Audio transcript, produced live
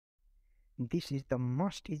This is the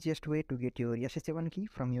most easiest way to get your sha1 key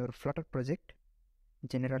from your Flutter project.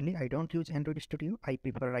 Generally, I don't use Android Studio. I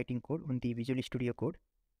prefer writing code on the Visual Studio Code.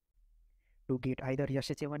 To get either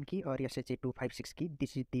sha1 key or sha256 key,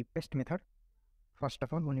 this is the best method. First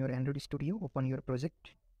of all, on your Android Studio, open your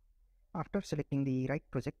project. After selecting the right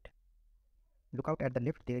project, look out at the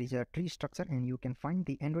left, there is a tree structure and you can find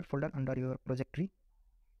the Android folder under your project tree.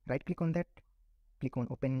 Right click on that, click on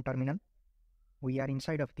Open in Terminal. We are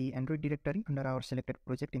inside of the Android directory under our selected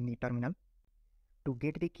project in the terminal. To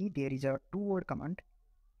get the key, there is a two-word command,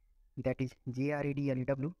 that is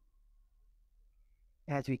gradlew.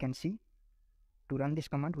 As we can see, to run this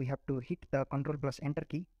command, we have to hit the Ctrl plus Enter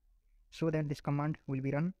key so that this command will be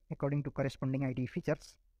run according to corresponding ID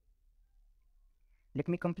features. Let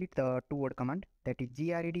me complete the two-word command, that is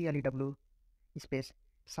gradlew space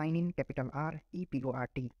signin capital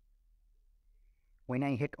REPORT. When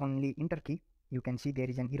I hit only Enter key, you can see there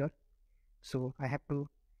is an error. So I have to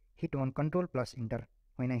hit on Ctrl plus Enter.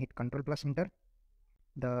 When I hit Ctrl plus Enter,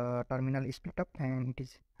 the terminal is split up and it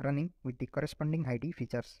is running with the corresponding ID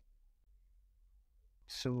features.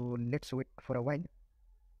 So let's wait for a while.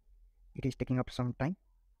 It is taking up some time.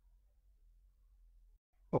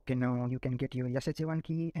 Okay, now you can get your sha1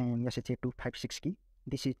 key and sha256 key.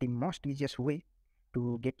 This is the most easiest way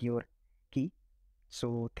to get your key.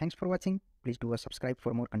 So thanks for watching. Please do a subscribe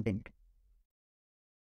for more content.